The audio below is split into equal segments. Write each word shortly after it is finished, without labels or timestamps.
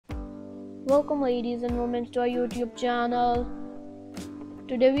Welcome ladies and women to our YouTube channel.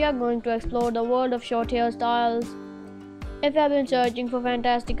 Today we are going to explore the world of short hairstyles. If you have been searching for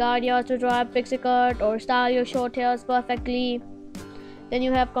fantastic ideas to try a pixie cut or style your short hairs perfectly, then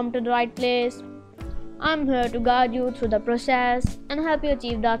you have come to the right place. I'm here to guide you through the process and help you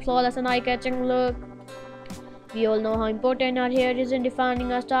achieve that flawless and eye-catching look. We all know how important our hair is in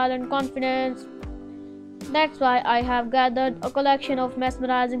defining our style and confidence. That's why I have gathered a collection of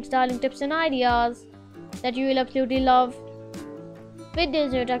mesmerizing styling tips and ideas that you will absolutely love. With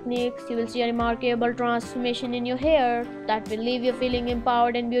these new techniques, you will see a remarkable transformation in your hair that will leave you feeling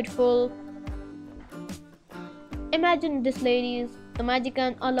empowered and beautiful. Imagine this, ladies. The magic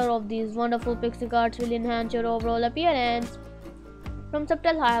and allure of these wonderful pixie cuts will enhance your overall appearance, from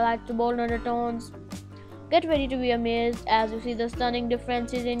subtle highlights to bold undertones. Get ready to be amazed as you see the stunning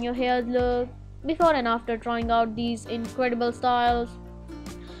differences in your hair's look before and after trying out these incredible styles.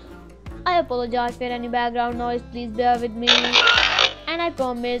 I apologize for any background noise, please bear with me, and I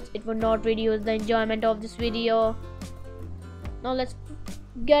promise it will not reduce the enjoyment of this video. Now let's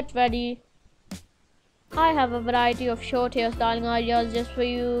get ready. I have a variety of short hairstyling ideas just for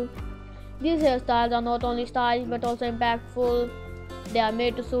you. These hairstyles are not only stylish but also impactful. They are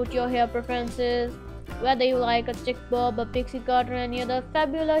made to suit your hair preferences, whether you like a chick bob, a pixie cut or any other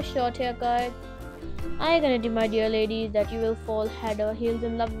fabulous short haircut. I guarantee, my dear ladies, that you will fall head over heels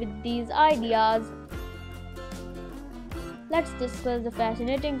in love with these ideas. Let's discuss the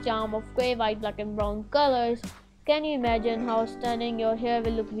fascinating charm of grey, white, black and brown colors. Can you imagine how stunning your hair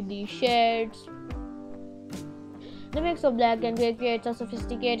will look with these shades? The mix of black and grey creates a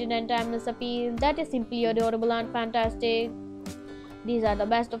sophisticated and timeless appeal that is simply adorable and fantastic. These are the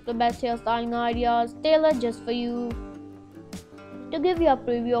best of the best hairstyling ideas tailored just for you. To give you a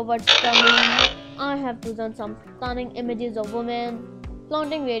preview of what's coming, I have chosen some stunning images of women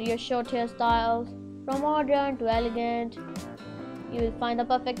flaunting various short hairstyles, from modern to elegant. You will find the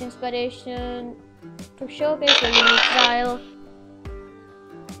perfect inspiration to showcase your unique style.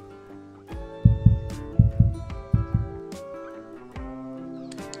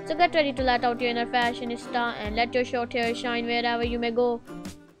 So get ready to let out your inner fashionista and let your short hair shine wherever you may go.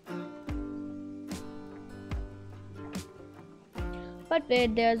 But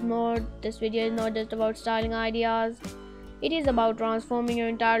wait, there's more. This video is not just about styling ideas. It is about transforming your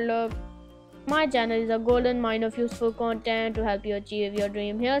entire look. My channel is a golden mine of useful content to help you achieve your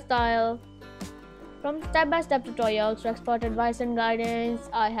dream hairstyle. From step-by-step tutorials to expert advice and guidance,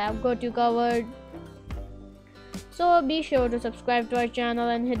 I have got you covered. So be sure to subscribe to our channel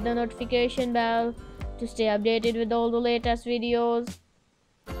and hit the notification bell to stay updated with all the latest videos.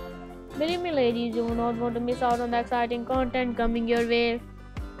 Believe me, ladies, you will not want to miss out on the exciting content coming your way.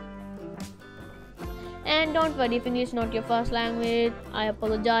 And don't worry if English is not your first language. I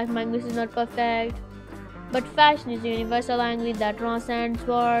apologize if my English is not perfect. But fashion is a universal language that transcends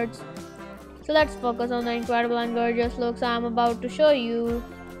words. So let's focus on the incredible and gorgeous looks I am about to show you.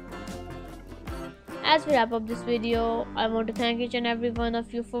 As we wrap up this video, I want to thank each and every one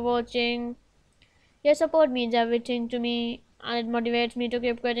of you for watching. Your support means everything to me, and it motivates me to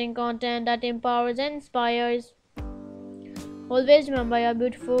keep creating content that empowers and inspires. Always remember, you're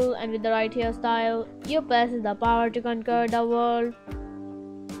beautiful, and with the right hairstyle, you possess the power to conquer the world.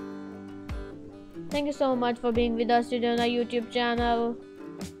 Thank you so much for being with us today on our YouTube channel.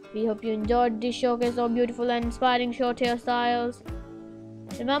 We hope you enjoyed this showcase of beautiful and inspiring short hairstyles.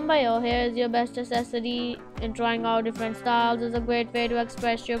 Remember, your hair is your best accessory, and trying out different styles is a great way to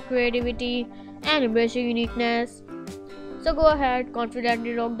express your creativity and embrace your uniqueness. So go ahead,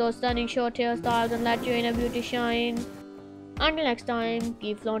 confidently rock those stunning short hairstyles and let your inner beauty shine. Until next time,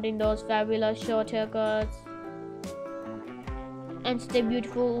 keep flaunting those fabulous short haircuts and stay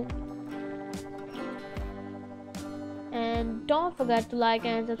beautiful. And don't forget to like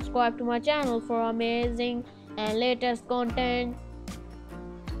and subscribe to my channel for amazing and latest content.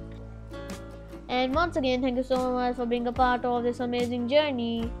 And once again, thank you so much for being a part of this amazing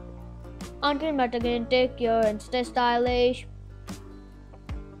journey. Until we meet again, take care and stay stylish.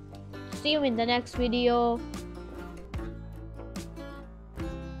 See you in the next video.